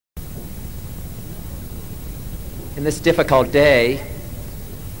in this difficult day,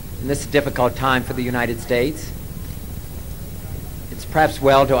 in this difficult time for the United States, it's perhaps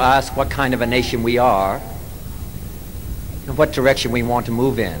well to ask what kind of a nation we are and what direction we want to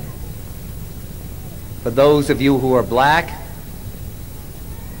move in. For those of you who are black,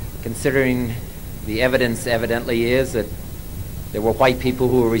 considering the evidence evidently is that there were white people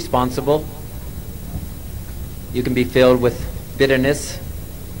who were responsible, you can be filled with bitterness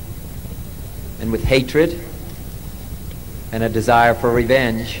and with hatred and a desire for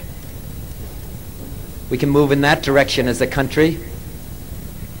revenge. We can move in that direction as a country,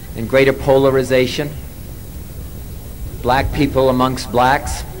 in greater polarization, black people amongst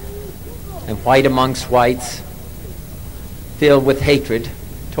blacks and white amongst whites, filled with hatred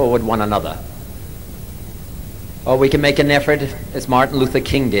toward one another. Or we can make an effort, as Martin Luther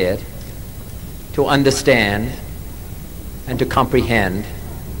King did, to understand and to comprehend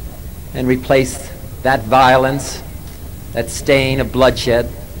and replace that violence, that stain of bloodshed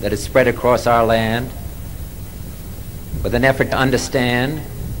that is spread across our land, with an effort to understand,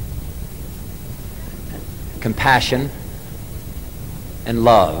 compassion, and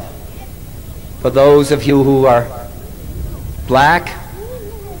love. For those of you who are black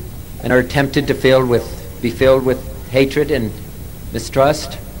and are tempted to be filled with hatred and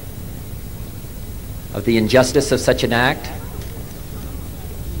mistrust of the injustice of such an act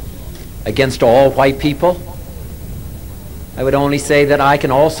against all white people, I would only say that I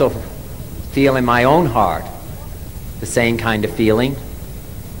can also feel in my own heart the same kind of feeling.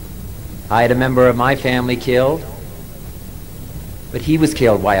 I had a member of my family killed, but he was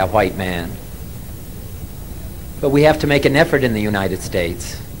killed by a white man. But we have to make an effort in the United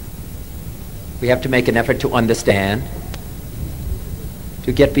States. We have to make an effort to understand,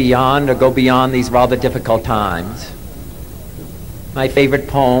 to get beyond or go beyond these rather difficult times. My favorite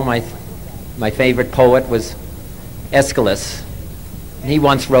poem, my favorite poet was Aeschylus. And he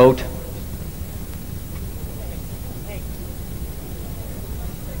once wrote,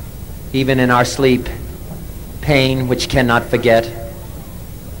 "Even in our sleep, pain which cannot forget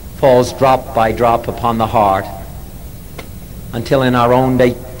falls drop by drop upon the heart, until in our own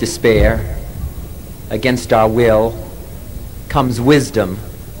despair, against our will, comes wisdom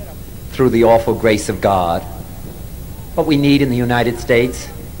through the awful grace of God." What we need in the United States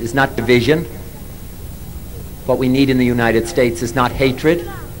is not division. What we need in the United States is not hatred.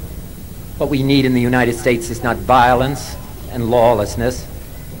 What we need in the United States is not violence and lawlessness,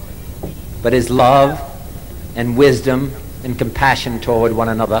 but is love and wisdom and compassion toward one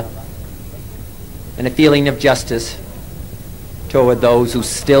another, and a feeling of justice toward those who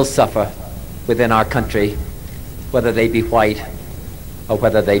still suffer within our country, whether they be white or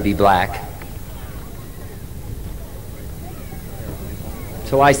whether they be black.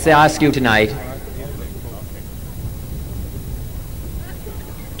 So I ask you tonight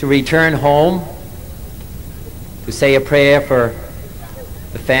to return home, to say a prayer for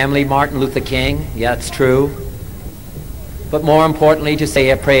the family of Martin Luther King. Yeah, it's true. But more importantly, to say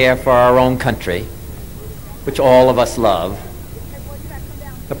a prayer for our own country, which all of us love.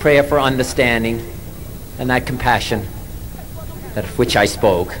 A prayer for understanding and that compassion of which I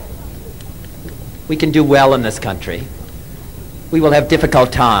spoke. We can do well in this country. We will have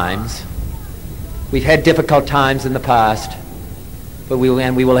difficult times. We've had difficult times in the past, but we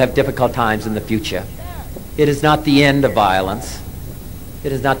will have difficult times in the future. It is not the end of violence.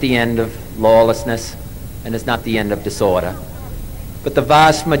 It is not the end of lawlessness, and it's not the end of disorder. But the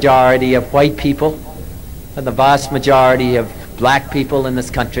vast majority of white people and the vast majority of black people in this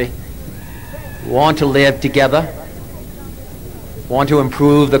country want to live together, want to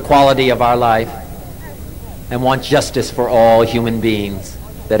improve the quality of our life, and want justice for all human beings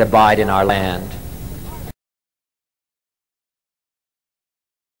that abide in our land.